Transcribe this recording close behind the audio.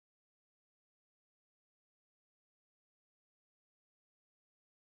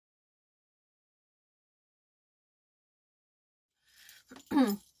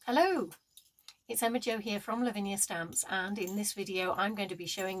Hello, it's Emma Jo here from Lavinia Stamps, and in this video I'm going to be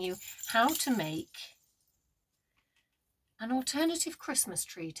showing you how to make an alternative Christmas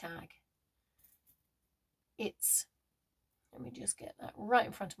tree tag. Let me just get that right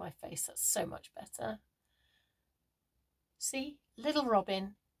in front of my face, that's so much better. See, little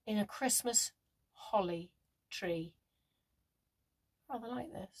robin in a Christmas holly tree. Rather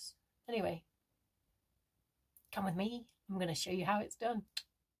like this. Anyway, come with me, I'm going to show you how it's done.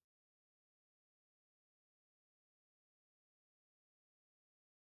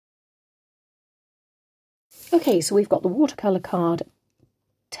 Okay, so we've got the watercolour card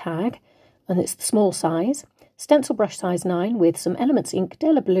tag, and it's the small size, stencil brush size 9 with some Elements ink,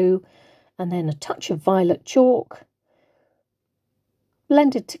 Della blue, and then a touch of violet chalk,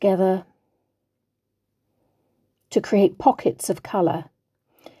 blended together to create pockets of colour.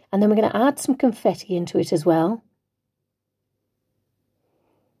 And then we're going to add some confetti into it as well.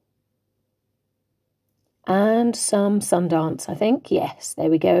 And some Sundance, I think. Yes, there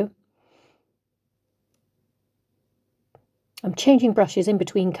we go. I'm changing brushes in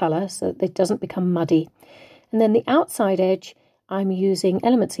between colour so that it doesn't become muddy. And then the outside edge, I'm using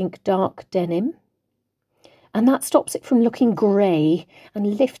Elements ink Dark Denim. And that stops it from looking grey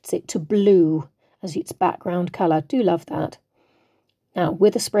and lifts it to blue as its background colour. Do love that. Now,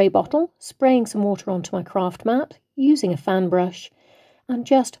 with a spray bottle, spraying some water onto my craft mat, using a fan brush, and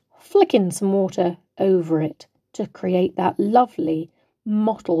just flicking some water over it to create that lovely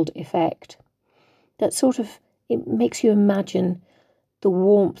mottled effect that sort of, it makes you imagine the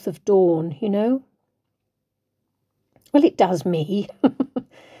warmth of dawn, you know? Well, it does me.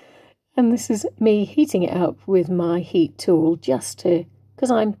 And this is me heating it up with my heat tool just to, because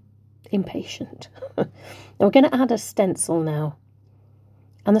I'm impatient. Now we're going to add a stencil now.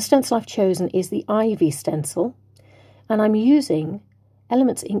 And the stencil I've chosen is the Ivy stencil. And I'm using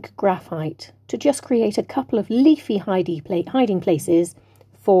Elements ink Graphite to just create a couple of leafy hiding places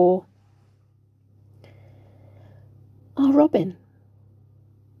for our robin.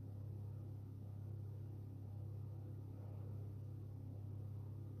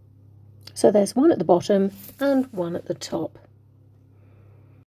 So there's one at the bottom and one at the top.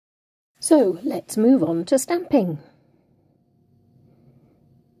 So let's move on to stamping.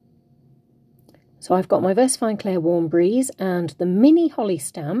 So I've got my Versafine Clair Warm Breeze and the mini holly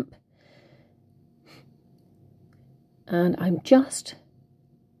stamp, and I'm just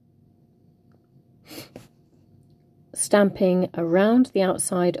stamping around the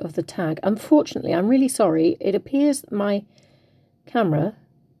outside of the tag. Unfortunately, I'm really sorry, it appears that my camera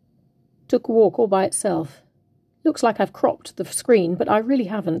took a walk all by itself. Looks like I've cropped the screen, but I really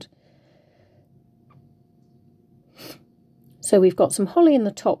haven't. So we've got some holly in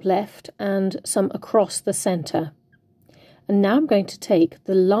the top left and some across the centre. And now I'm going to take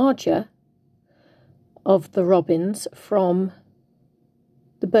the larger of the robins from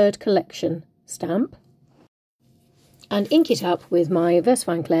the Bird Collection stamp and ink it up with my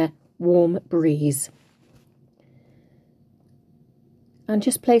Versafine Clair Warm Breeze. And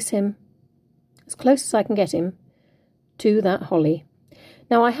just place him as close as I can get him to that holly.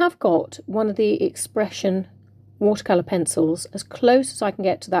 Now I have got one of the Expression watercolour pencils as close as I can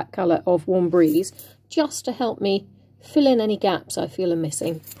get to that colour of Warm Breeze, just to help me fill in any gaps I feel are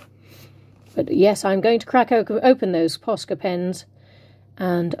missing. But yes, I'm going to crack open those Posca pens,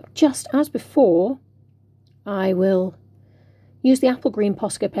 and just as before, I will use the apple green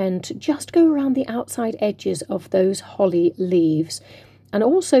Posca pen to just go around the outside edges of those holly leaves, and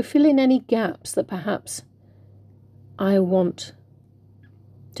also fill in any gaps that perhaps I want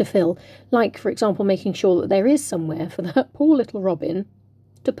to fill, like for example making sure that there is somewhere for that poor little robin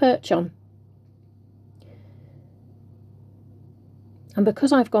to perch on. And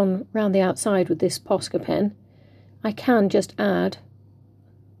because I've gone round the outside with this Posca pen, I can just add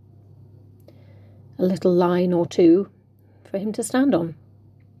a little line or two for him to stand on.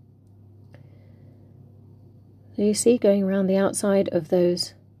 So you see, going around the outside of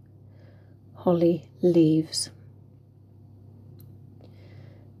those holly leaves.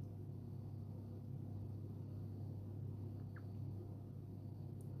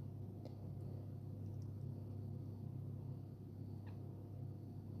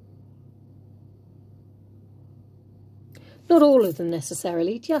 Not all of them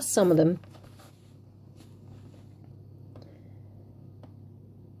necessarily, just some of them.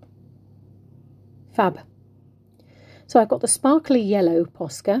 Fab. So I've got the sparkly yellow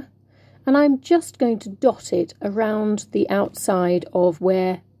Posca, and I'm just going to dot it around the outside of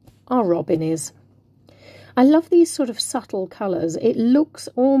where our robin is. I love these sort of subtle colours. It looks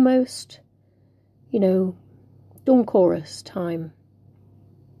almost, you know, dawn chorus time.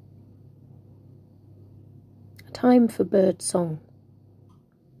 time for bird song.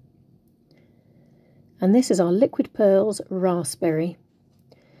 And this is our Liquid Pearls Raspberry.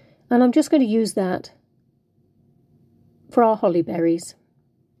 And I'm just going to use that for our holly berries.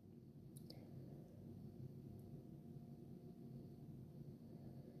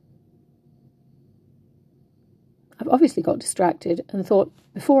 I've obviously got distracted and thought,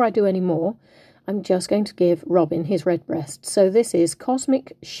 before I do any more, I'm just going to give Robin his redbreast. So this is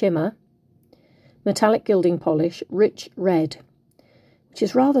Cosmic Shimmer, Metallic Gilding Polish, Rich Red, which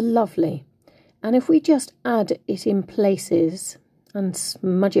is rather lovely. And if we just add it in places and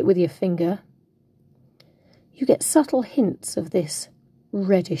smudge it with your finger, you get subtle hints of this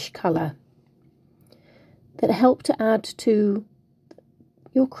reddish colour that help to add to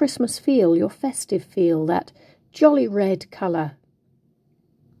your Christmas feel, your festive feel, that jolly red colour,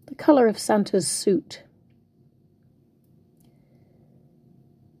 the colour of Santa's suit.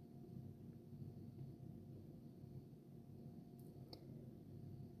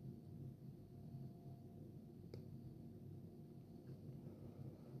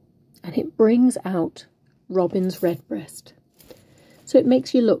 And it brings out Robin's redbreast. So it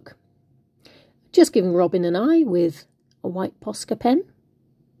makes you look. Just giving Robin an eye with a white Posca pen.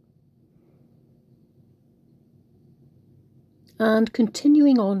 And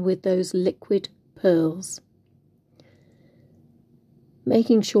continuing on with those liquid pearls.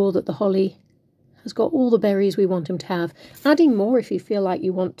 Making sure that the holly has got all the berries we want him to have. Adding more if you feel like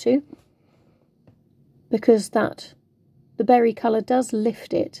you want to, because the berry colour does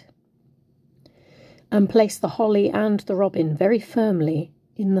lift it and place the holly and the robin very firmly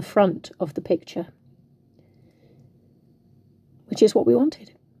in the front of the picture, which is what we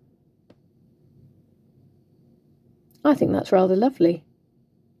wanted. I think that's rather lovely.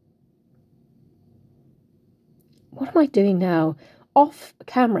 What am I doing now? Off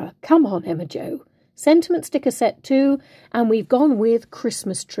camera. Come on, Emma Jo. Sentiment sticker set 2, and we've gone with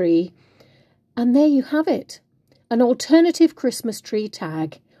Christmas tree. And there you have it. An alternative Christmas tree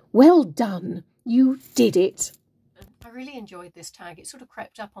tag. Well done. You did it. I really enjoyed this tag. It sort of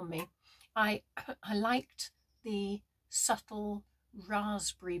crept up on me. I liked the subtle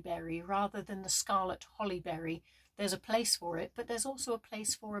raspberry berry rather than the scarlet holly berry. There's a place for it, but there's also a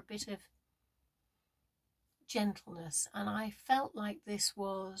place for a bit of gentleness. And I felt like this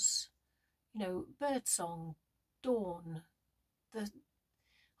was, you know, birdsong, dawn, the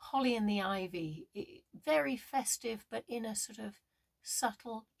holly and the ivy. Very festive, but in a sort of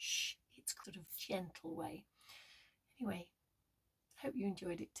subtle, it's sort of gentle way. Anyway, I hope you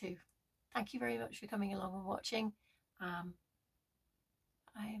enjoyed it too. Thank you very much for coming along and watching.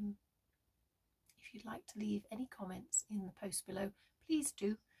 If you'd like to leave any comments in the post below, please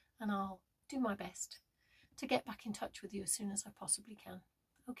do, and I'll do my best to get back in touch with you as soon as I possibly can.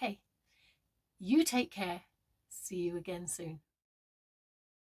 Okay, you take care. See you again soon.